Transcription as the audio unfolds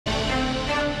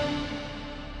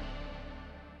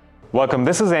Welcome.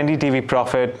 This is NDTV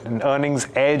Profit, an earnings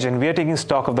edge, and we are taking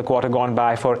stock of the quarter gone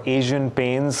by for Asian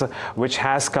Paints, which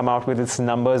has come out with its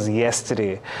numbers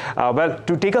yesterday.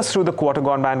 To take us through the quarter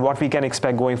gone by and what we can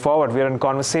expect going forward, we are in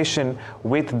conversation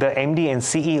with the MD and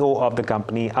CEO of the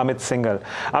company, Amit Syngle.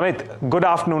 Amit, good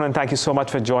afternoon, and thank you so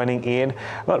much for joining in.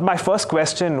 Well, my first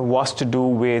question was to do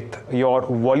with your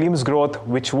volumes growth,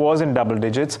 which was in double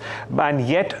digits, and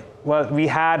yet we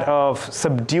had a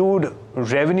subdued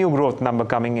revenue growth number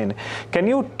coming in. Can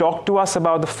you talk to us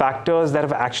about the factors that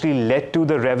have actually led to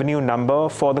the revenue number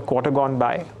for the quarter gone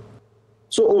by?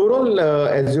 So overall,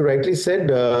 as you rightly said,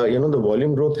 the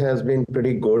volume growth has been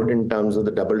pretty good in terms of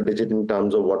the double digit, in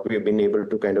terms of what we've been able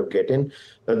to kind of get in.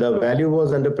 The value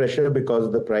was under pressure because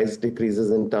of the price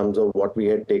decreases in terms of what we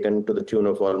had taken to the tune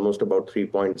of almost about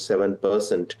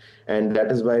 3.7%. And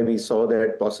that is why we saw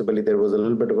that possibly there was a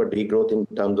little bit of a degrowth in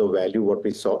terms of value, what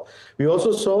we saw. We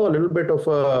also saw a little bit of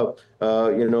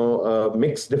a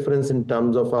mixed difference in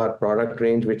terms of our product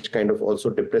range, which kind of also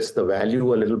depressed the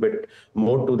value a little bit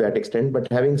more to that extent. But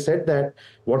having said that,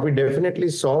 what we definitely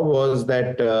saw was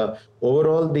that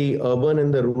overall the urban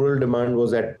and the rural demand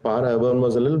was at par. Urban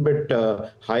was a little bit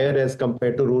higher as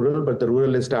compared to rural, but the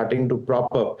rural is starting to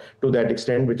prop up to that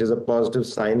extent, which is a positive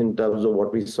sign in terms of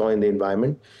what we saw in the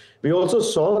environment. We also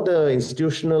saw the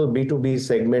institutional B2B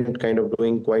segment kind of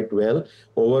doing quite well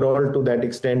overall to that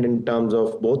extent in terms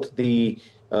of both the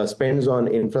spends on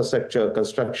infrastructure,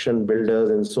 construction, builders,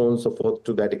 and so on and so forth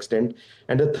to that extent.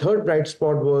 And the third bright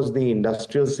spot was the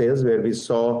industrial sales, where we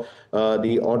saw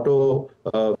the auto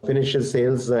finishes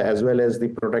sales as well as the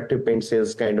protective paint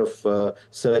sales kind of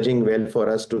surging well for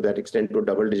us to that extent to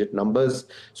double-digit numbers.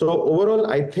 So overall,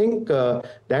 I think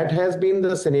that has been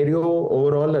the scenario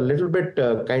overall, a little bit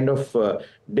kind of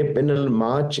dip in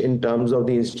March in terms of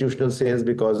the institutional sales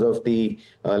because of the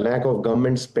lack of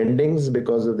government spendings,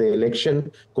 because of the election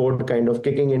code kind of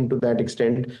kicking into that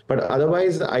extent. But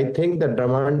otherwise, I think the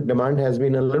demand has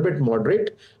been a little bit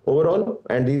moderate overall,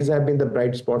 and these have been the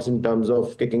bright spots in terms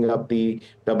of kicking up the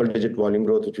double-digit volume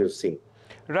growth which we've seen.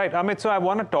 Right, Amit, so I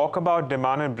want to talk about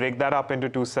demand and break that up into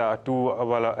two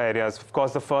areas. Of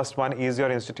course, the first one is your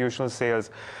institutional sales.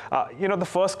 The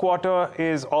first quarter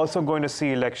is also going to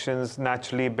see elections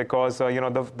naturally because,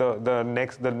 the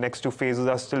next two phases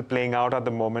are still playing out at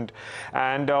the moment.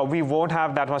 And we won't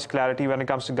have that much clarity when it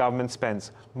comes to government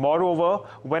spends. Moreover,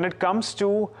 when it comes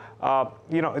to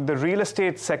the real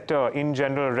estate sector in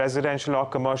general, residential or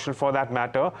commercial for that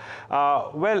matter,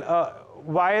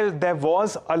 while there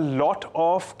was a lot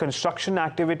of construction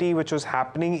activity which was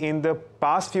happening in the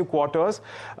past few quarters,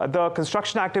 the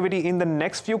construction activity in the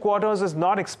next few quarters is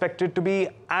not expected to be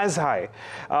as high.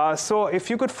 So if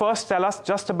you could first tell us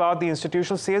just about the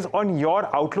institutional sales on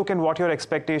your outlook and what your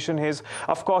expectation is,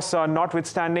 of course,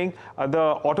 notwithstanding the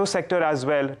auto sector as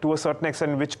well to a certain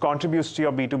extent, which contributes to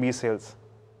your B2B sales.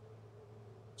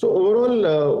 So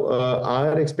overall,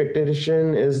 our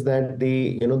expectation is that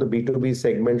the B2B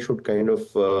segment should kind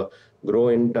of grow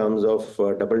in terms of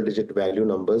double-digit value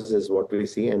numbers is what we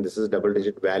see. And this is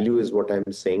double-digit value is what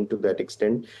I'm saying to that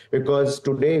extent. Because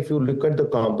today, if you look at the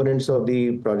components of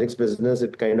the projects business,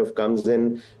 it kind of comes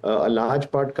in, a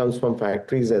large part comes from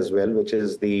factories as well, which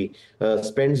is the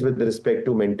spends with respect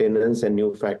to maintenance and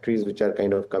new factories, which are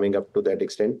kind of coming up to that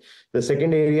extent. The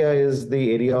second area is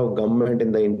the area of government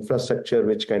and the infrastructure,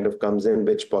 which kind of comes in,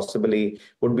 which possibly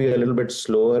would be a little bit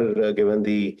slower given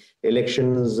the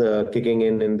elections kicking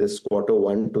in this quarter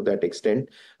one to that extent.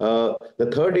 The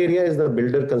third area is the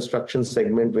builder construction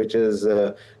segment, which is,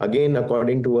 again,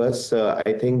 according to us,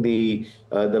 I think the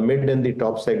mid and the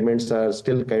top segments are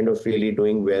still kind of really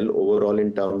doing well overall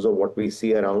in terms of what we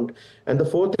see around. And the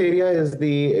fourth area is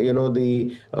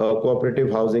the cooperative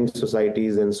housing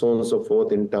societies and so on and so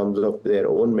forth in terms of their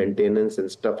own maintenance and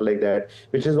stuff like that,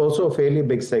 which is also a fairly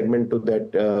big segment to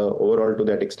that overall to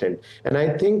that extent. And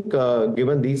I think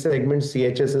given these segments,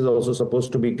 CHS is also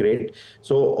supposed to be great.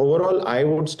 So overall, I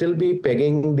would still be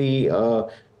pegging the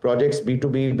projects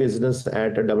B2B business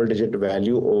at a double-digit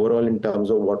value overall in terms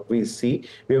of what we see.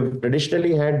 We have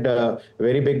traditionally had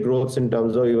very big growths in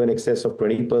terms of even excess of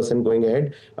 20% going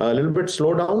ahead. A little bit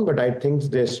slow down, but I think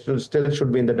they still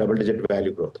should be in the double-digit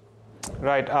value growth.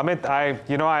 Right, Amit,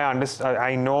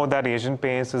 I know that Asian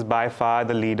Paints is by far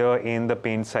the leader in the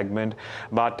paint segment,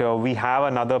 but we have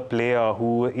another player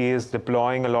who is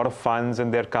deploying a lot of funds,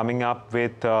 and they're coming up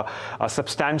with a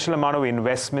substantial amount of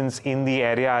investments in the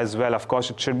area as well. Of course,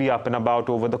 it should be up and about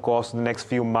over the course of the next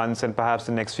few months and perhaps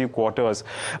the next few quarters.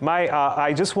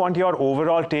 I just want your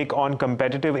overall take on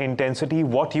competitive intensity,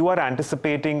 what you are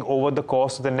anticipating over the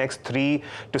course of the next 3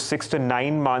 to 6 to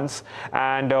 9 months,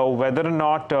 and whether or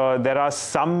not there are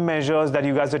some measures that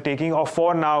you guys are taking, or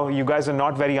for now, you guys are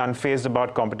not very unfazed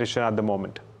about competition at the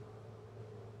moment?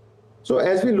 So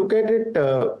as we look at it,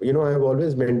 I have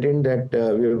always maintained that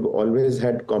we've always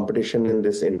had competition in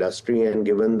this industry, and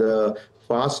given the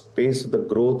fast pace of the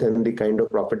growth and the kind of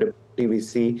profitability we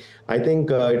see, I think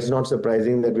it's not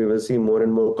surprising that we will see more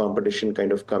and more competition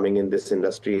kind of coming in this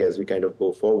industry as we kind of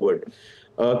go forward.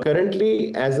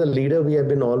 Currently, as a leader, we have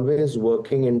been always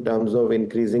working in terms of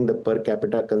increasing the per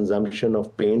capita consumption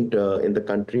of paint in the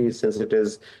country, since it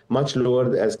is much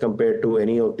lower as compared to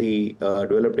any of the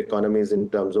developed economies in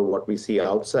terms of what we see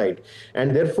outside.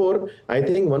 And therefore, I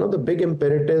think one of the big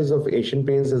imperatives of Asian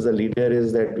Paints as a leader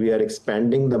is that we are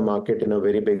expanding the market in a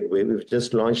very big way. We've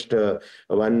just launched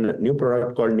one new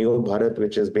product called Neo Bharat,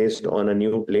 which is based on a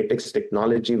new latex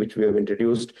technology which we have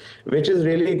introduced, which is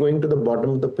really going to the bottom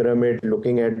of the pyramid,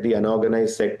 looking at the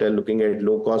unorganized sector, looking at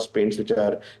low-cost paints which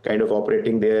are kind of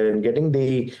operating there, and getting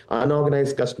the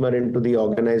unorganized customer into the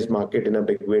organized market in a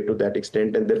big way to that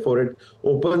extent. And therefore, it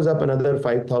opens up another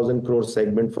 5,000 crore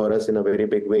segment for us in a very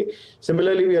big way.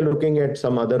 Similarly, we are looking at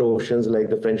some other oceans like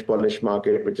the French polish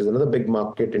market, which is another big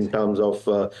market in terms of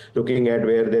looking at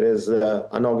where there is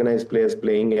unorganized players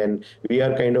playing, and we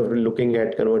are kind of looking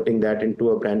at converting that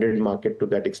into a branded market to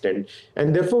that extent.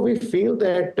 And therefore, we feel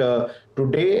that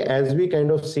today, as we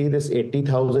kind of see this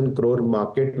 80,000 crore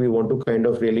market, we want to kind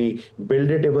of really build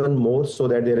it even more so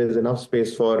that there is enough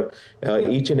space for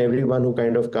each and everyone who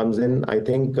kind of comes in. I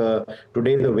think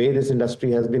today, the way this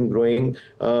industry has been growing,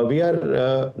 we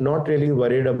are not really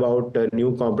worried about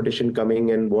new competition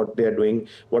coming and what they are doing.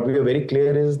 What we are very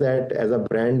clear is that as a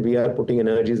brand, we are putting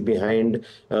energies behind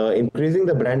increasing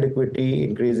the brand equity,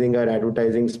 increasing our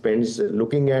advertising spends,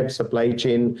 looking at supply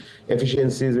chain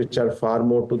efficiencies, which are far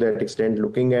more to that extent,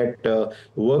 looking at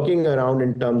working around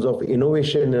in terms of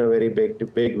innovation in a very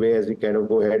big way as we kind of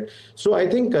go ahead. So I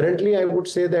think currently I would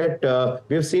say that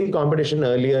we have seen competition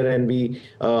earlier, and we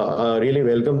really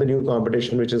welcome the new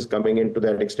competition which is coming into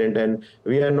that extent. And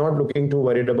we are not looking too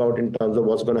worried about in terms of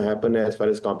what's going to happen as far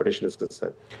as competition is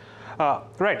concerned.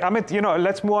 Right, Amit,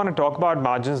 let's move on and talk about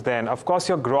margins then. Of course,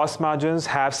 your gross margins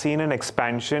have seen an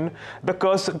expansion.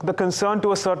 The concern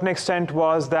to a certain extent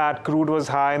was that crude was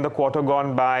high in the quarter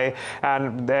gone by,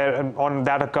 and there, on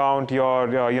that account,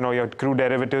 your crude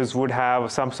derivatives would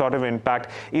have some sort of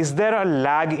impact. Is there a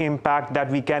lag impact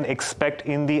that we can expect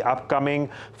in the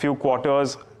upcoming few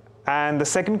quarters? And the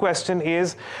second question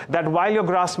is that while your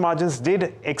gross margins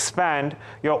did expand,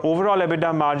 your overall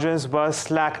EBITDA margins were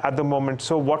slack at the moment.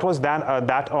 So what was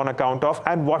that on account of,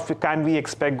 and what can we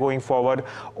expect going forward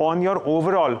on your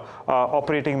overall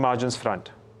operating margins front?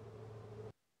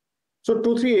 So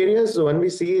 2, 3 areas. One we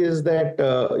see is that,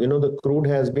 the crude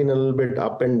has been a little bit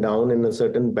up and down in a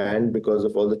certain band because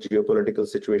of all the geopolitical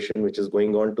situation which is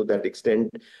going on to that extent.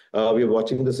 We're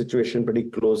watching the situation pretty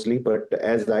closely, but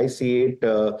as I see it,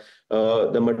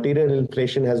 the material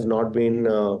inflation has not been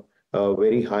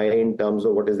very high in terms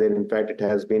of what is there. In fact, it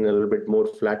has been a little bit more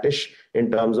flattish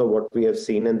in terms of what we have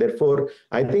seen. And therefore,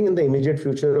 I think in the immediate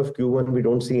future of Q1, we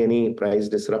don't see any price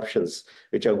disruptions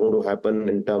which are going to happen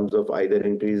in terms of either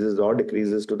increases or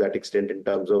decreases to that extent in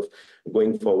terms of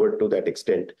going forward to that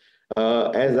extent.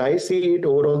 As I see it,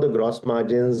 overall, the gross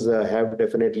margins have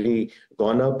definitely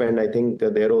gone up. And I think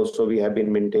there also we have been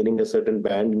maintaining a certain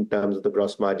band in terms of the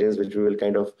gross margins, which we will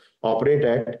kind of operate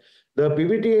at. The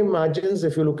PBT margins,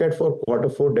 if you look at for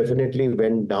Q4, definitely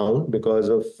went down because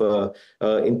of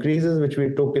increases which we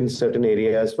took in certain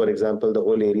areas. For example, the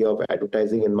whole area of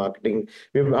advertising and marketing.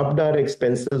 We've upped our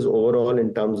expenses overall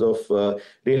in terms of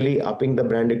really upping the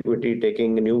brand equity,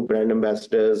 taking new brand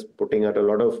ambassadors, putting out a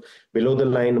lot of below the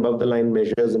line, above the line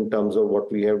measures in terms of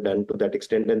what we have done to that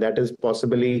extent. And that is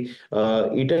possibly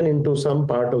eaten into some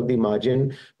part of the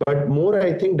margin. But more,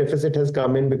 I think, deficit has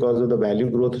come in because of the value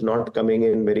growth not coming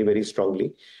in very, very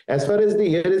strongly. As far as the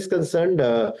year is concerned,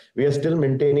 we are still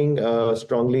maintaining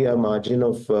strongly a margin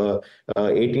of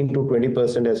 18 to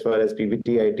 20% as far as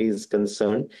PBTIT is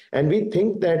concerned. And we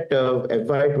think that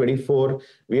FY24,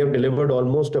 we have delivered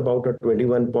almost about a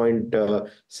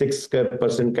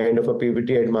 21.6% kind of a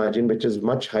PBTIT margin, which is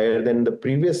much higher than the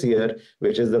previous year,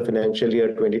 which is the financial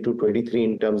year 22-23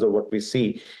 in terms of what we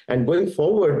see. And going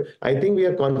forward, I think we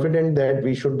are confident that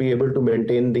we should be able to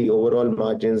maintain the overall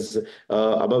margins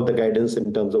above the guidance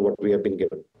in terms of what we have been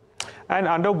given. And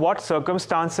under what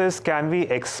circumstances can we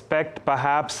expect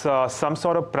perhaps some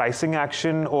sort of pricing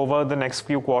action over the next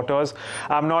few quarters?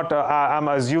 I'm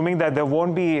assuming that there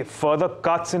won't be further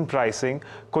cuts in pricing.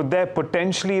 Could there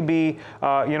potentially be,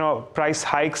 price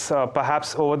hikes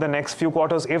perhaps over the next few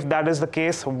quarters? If that is the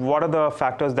case, what are the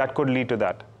factors that could lead to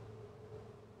that?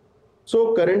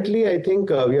 So currently, I think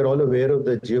we are all aware of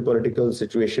the geopolitical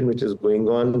situation which is going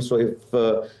on. So if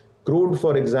crude,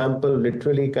 for example,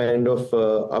 literally kind of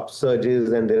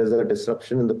upsurges and there is a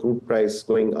disruption in the crude price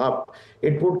going up,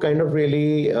 it would kind of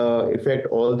really affect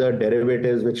all the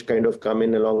derivatives which kind of come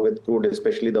in along with crude,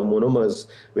 especially the monomers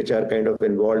which are kind of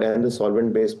involved and the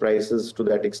solvent-based prices to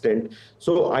that extent.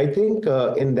 So I think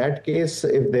in that case,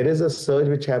 if there is a surge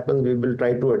which happens, we will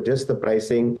try to adjust the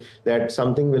pricing, that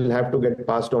something will have to get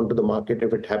passed on to the market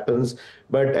if it happens.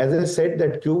 But as I said,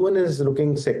 that Q1 is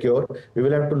looking secure. We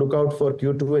will have to look out for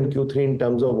Q2 and Q3 in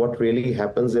terms of what really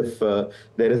happens if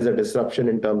there is a disruption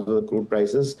in terms of the crude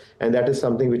prices. And that is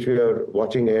something which we are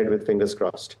watching ahead with fingers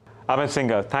crossed. Amit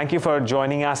Syngle, thank you for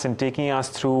joining us and taking us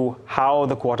through how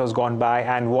the quarter's gone by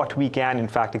and what we can, in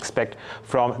fact, expect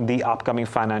from the upcoming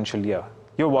financial year.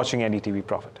 You're watching NDTV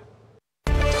Profit.